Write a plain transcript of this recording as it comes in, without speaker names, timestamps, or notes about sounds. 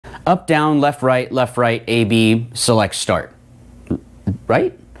up, down, left, right, A, B, select start.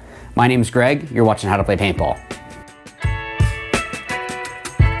 Right? My name's Greg, you're watching How to Play Paintball.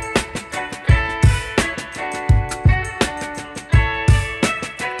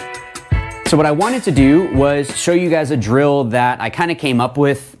 So what I wanted to do was show you guys a drill that I kind of came up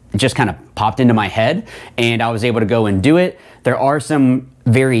with, just kind of popped into my head, and I was able to go and do it. There are some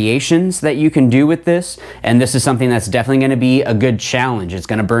variations that you can do with this, and this is something that's definitely going to be a good challenge. It's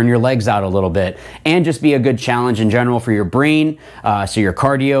going to burn your legs out a little bit and just be a good challenge in general for your brain. So your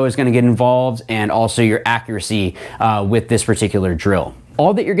cardio is going to get involved, and also your accuracy with this particular drill.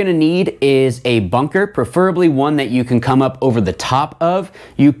 All that you're gonna need is a bunker, preferably one that you can come up over the top of.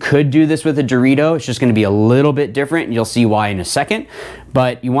 You could do this with a Dorito. It's just gonna be a little bit different, and you'll see why in a second.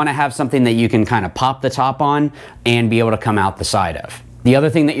 But you wanna have something that you can kind of pop the top on and be able to come out the side of. The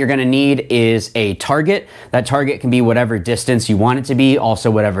other thing that you're gonna need is a target. That target can be whatever distance you want it to be, also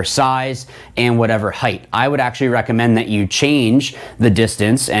whatever size and whatever height. I would actually recommend that you change the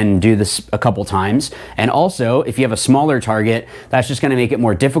distance and do this a couple times. And also, if you have a smaller target, that's just gonna make it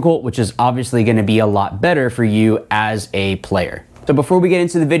more difficult, which is obviously gonna be a lot better for you as a player. So before we get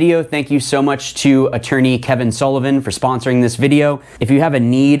into the video, thank you so much to attorney Kevin Sullivan for sponsoring this video. If you have a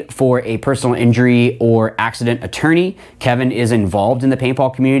need for a personal injury or accident attorney, Kevin is involved in the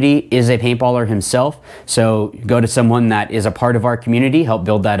paintball community, is a paintballer himself. So go to someone that is a part of our community, help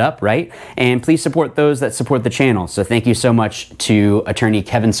build that up, right? And please support those that support the channel. So thank you so much to attorney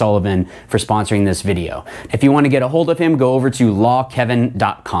Kevin Sullivan for sponsoring this video. If you want to get a hold of him, go over to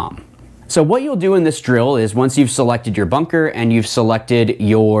lawkevin.com. So what you'll do in this drill is once you've selected your bunker and you've selected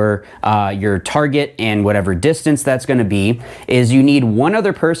your target and whatever distance that's going to be, is you need one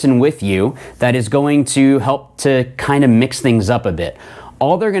other person with you that is going to help to kind of mix things up a bit.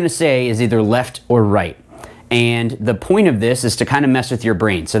 All they're going to say is either left or right. And the point of this is to kind of mess with your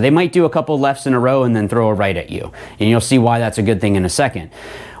brain. So they might do a couple lefts in a row and then throw a right at you. And you'll see why that's a good thing in a second.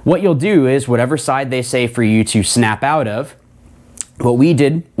 What you'll do is whatever side they say for you to snap out of, what we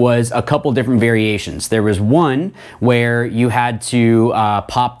did was a couple different variations. There was one where you had to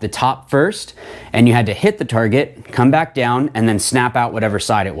pop the top first, and you had to hit the target, come back down, and then snap out whatever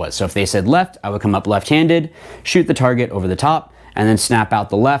side it was. So if they said left, I would come up left-handed, shoot the target over the top, and then snap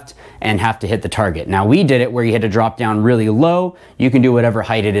out the left and have to hit the target. Now we did it where you had to drop down really low. You can do whatever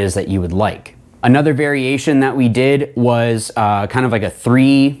height it is that you would like. Another variation that we did was kind of like a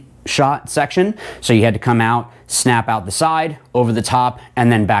 3-shot section. So you had to come out, snap out the side, over the top, and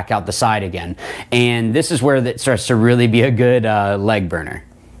then back out the side again. And this is where that starts to really be a good leg burner.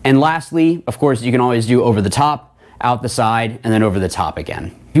 And lastly, of course, you can always do over the top, out the side, and then over the top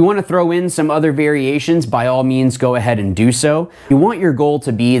again. If you want to throw in some other variations, by all means, go ahead and do so. You want your goal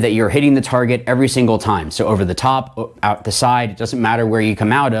to be that you're hitting the target every single time. So over the top, out the side, it doesn't matter where you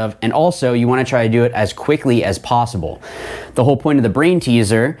come out of. And also, you want to try to do it as quickly as possible. The whole point of the brain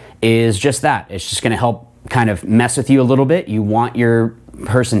teaser is just that. It's just going to help kind of mess with you a little bit. You want your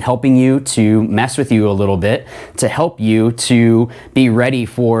person helping you to mess with you a little bit to help you to be ready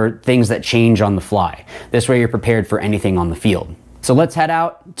for things that change on the fly. This way you're prepared for anything on the field. So let's head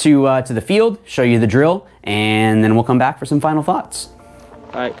out to the field, show you the drill, and then we'll come back for some final thoughts.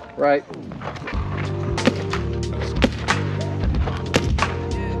 All right, right.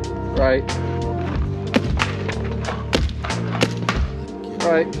 Right.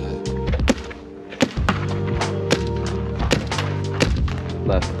 Right.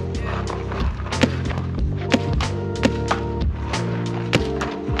 Left.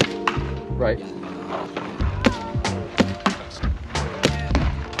 Right.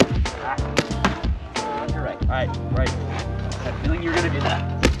 You're right. All right, right. I had a feeling you were going to do that.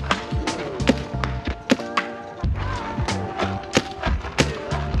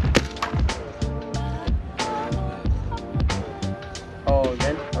 Oh,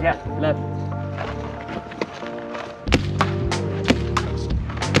 again? Yeah, left.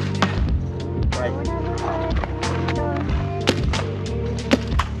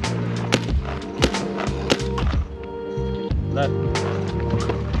 Left.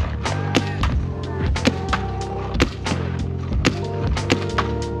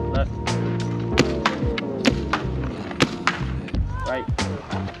 Left. Right.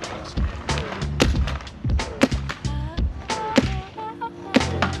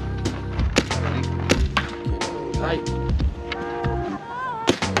 Right.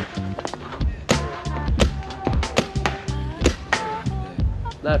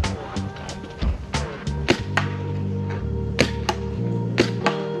 Left.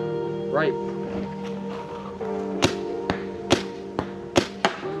 Right.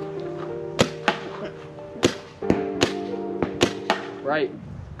 Right.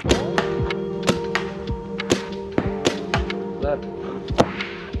 Left.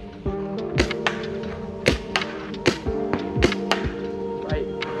 Right.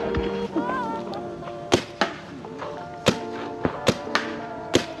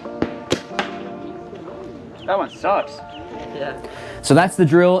 That one sucks. Yeah. So that's the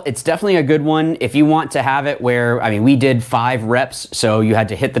drill. It's definitely a good one if you want to have it where, I mean, we did 5 reps, so you had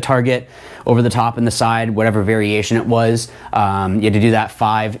to hit the target over the top and the side, whatever variation it was. You had to do that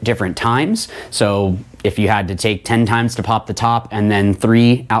 5 different times. So if you had to take 10 times to pop the top and then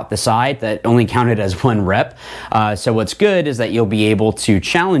 3 out the side, that only counted as 1 rep. So what's good is that you'll be able to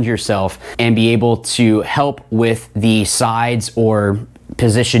challenge yourself and be able to help with the sides or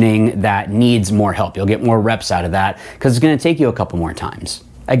positioning that needs more help. You'll get more reps out of that because it's going to take you a couple more times.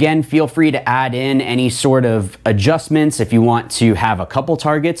 Again, feel free to add in any sort of adjustments. If you want to have a couple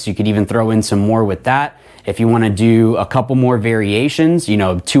targets, you could even throw in some more with that. If you want to do a couple more variations, you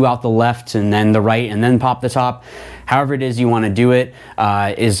know, 2 out the left and then the right and then pop the top, however it is you want to do it,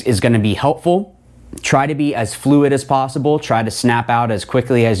 is going to be helpful. Try to be as fluid as possible. Try to snap out as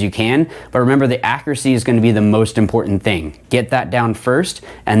quickly as you can. But remember, the accuracy is going to be the most important thing. Get that down first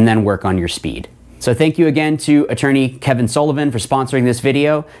and then work on your speed. So thank you again to attorney Kevin Sullivan for sponsoring this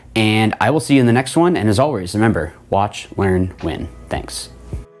video, and I will see you in the next one. And as always, remember, watch, learn, win. Thanks.